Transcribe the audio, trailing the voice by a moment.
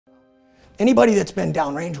Anybody that's been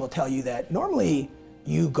downrange will tell you that normally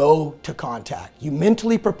you go to contact. You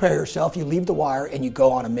mentally prepare yourself, you leave the wire, and you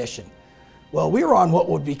go on a mission. Well, we were on what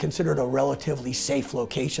would be considered a relatively safe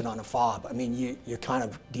location on a FOB. I mean, you're kind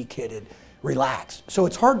of de-kitted, relaxed. So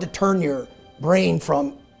it's hard to turn your brain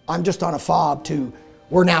from, I'm just on a FOB, to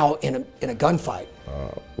we're now in a gunfight.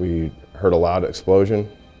 We heard a loud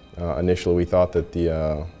explosion. Initially, we thought that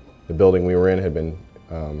the building we were in had been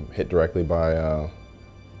hit directly by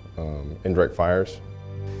indirect fires.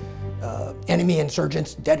 Enemy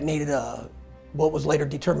insurgents detonated what was later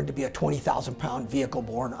determined to be a 20,000-pound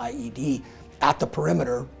vehicle-borne IED at the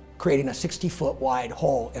perimeter, creating a 60-foot wide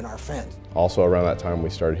hole in our fence. Also around that time, we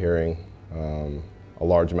started hearing a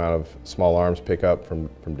large amount of small arms pick up from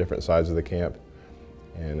different sides of the camp.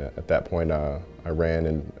 And at that point, I ran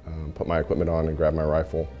and put my equipment on and grabbed my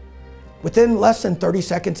rifle. Within less than 30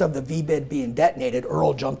 seconds of the VBIED being detonated,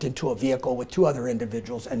 Earl jumped into a vehicle with 2 other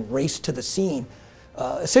individuals and raced to the scene,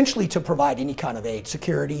 essentially to provide any kind of aid,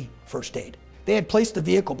 security, first aid. They had placed the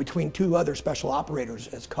vehicle between 2 other special operators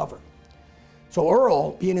as cover. So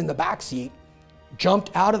Earl, being in the back seat,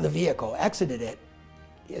 jumped out of the vehicle, exited it.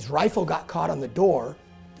 His rifle got caught on the door.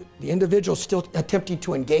 The individual still attempting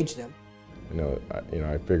to engage them.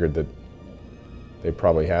 I figured that they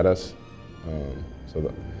probably had us. So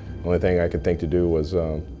the only thing I could think to do was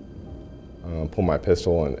pull my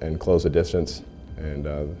pistol and close the distance,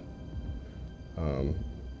 and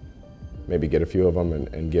maybe get a few of them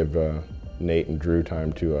and give Nate and Drew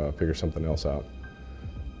time to figure something else out.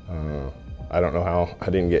 I don't know how I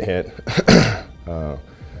didn't get hit.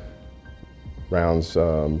 Rounds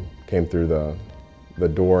came through the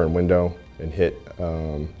door and window and hit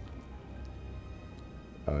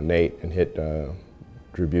Nate and hit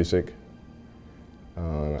Drew Busick.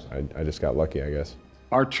 I just got lucky, I guess.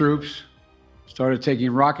 Our troops started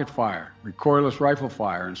taking rocket fire, recoilless rifle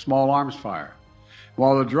fire, and small arms fire,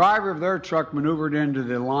 while the driver of their truck maneuvered into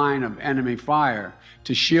the line of enemy fire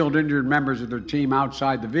to shield injured members of their team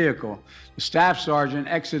outside the vehicle. The staff sergeant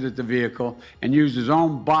exited the vehicle and used his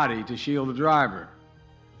own body to shield the driver.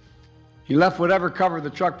 He left whatever cover the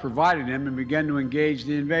truck provided him and began to engage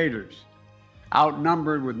the invaders.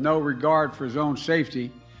 Outnumbered with no regard for his own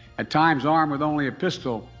safety, at times armed with only a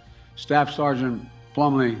pistol, Staff Sergeant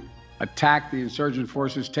Plumlee attacked the insurgent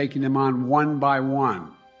forces, taking them on one by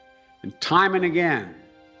one. And time and again,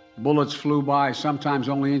 bullets flew by, sometimes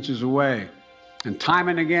only inches away. And time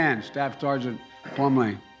and again, Staff Sergeant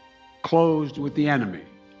Plumlee closed with the enemy.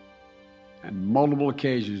 On multiple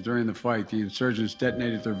occasions during the fight, the insurgents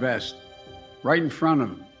detonated their vest right in front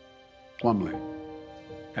of Plumlee,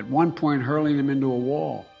 at one point hurling him into a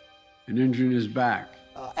wall and injuring his back.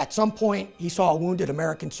 At some point, he saw a wounded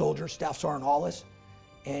American soldier, Staff Sergeant Hollis,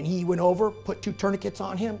 and he went over, put 2 tourniquets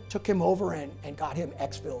on him, took him over and got him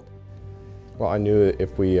exfilled. Well, I knew that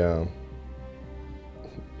if we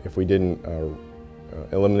didn't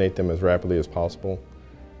eliminate them as rapidly as possible,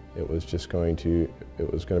 it was going to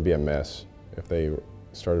be a mess. If they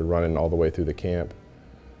started running all the way through the camp,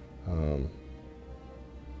 and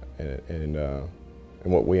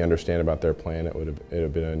what we understand about their plan, it would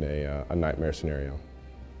have been a nightmare scenario.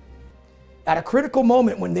 At a critical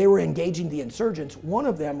moment when they were engaging the insurgents, one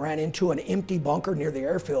of them ran into an empty bunker near the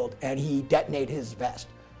airfield and he detonated his vest,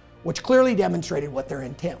 which clearly demonstrated what their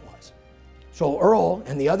intent was. So Earl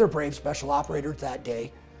and the other brave special operators that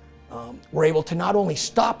day were able to not only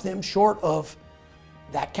stop them short of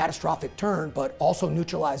that catastrophic turn, but also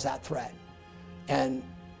neutralize that threat. And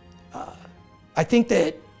I think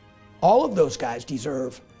that all of those guys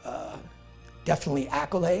deserve definitely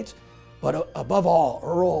accolades, but above all,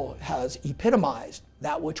 Earl has epitomized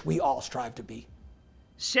that which we all strive to be.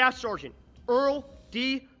 Staff Sergeant Earl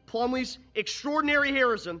D. Plumlee's extraordinary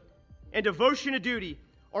heroism and devotion to duty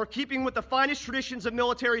are keeping with the finest traditions of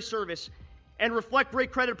military service and reflect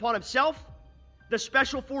great credit upon himself, the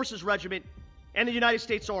Special Forces Regiment, and the United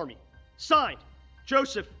States Army. Signed,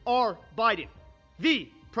 Joseph R. Biden, the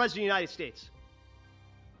President of the United States.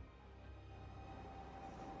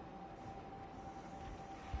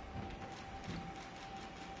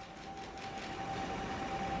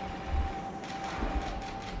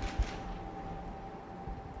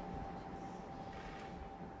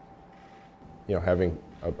 Having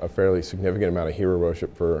a fairly significant amount of hero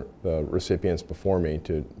worship for the recipients before me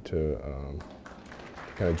to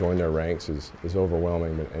kind of join their ranks is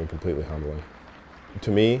overwhelming and completely humbling.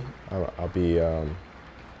 To me, I'll be kind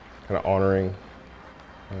of honoring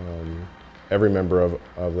every member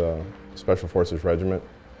of the Special Forces Regiment.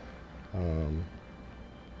 I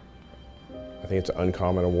think it's an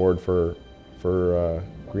uncommon award for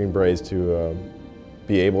Green Berets to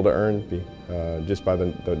be able to earn just by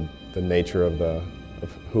the nature of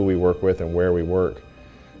who we work with and where we work.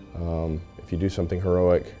 If you do something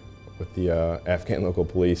heroic with the Afghan local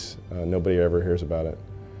police, nobody ever hears about it.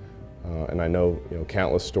 And I know,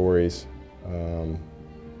 countless stories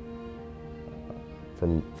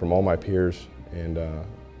from all my peers, and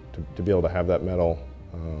to be able to have that medal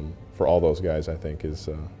for all those guys, I think is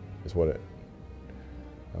what it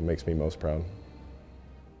makes me most proud.